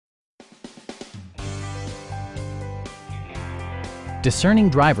Discerning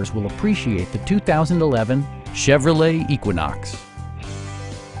drivers will appreciate the 2011 Chevrolet Equinox.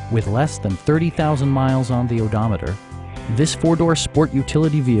 With less than 30,000 miles on the odometer, this four-door sport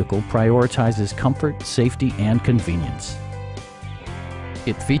utility vehicle prioritizes comfort, safety, and convenience.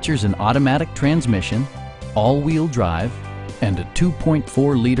 It features an automatic transmission, all-wheel drive, and a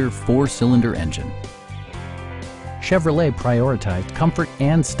 2.4-liter four-cylinder engine. Chevrolet prioritized comfort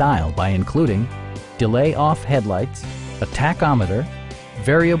and style by including delay-off headlights, a tachometer,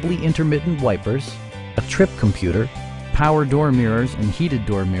 variably intermittent wipers, a trip computer, power door mirrors and heated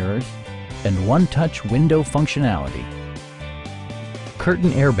door mirrors, and one-touch window functionality.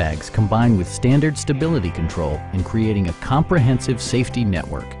 Curtain airbags combine with standard stability control in creating a comprehensive safety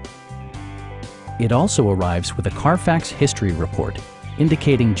network. It also arrives with a Carfax history report,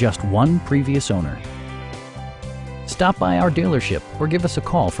 indicating just one previous owner. Stop by our dealership or give us a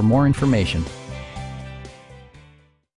call for more information.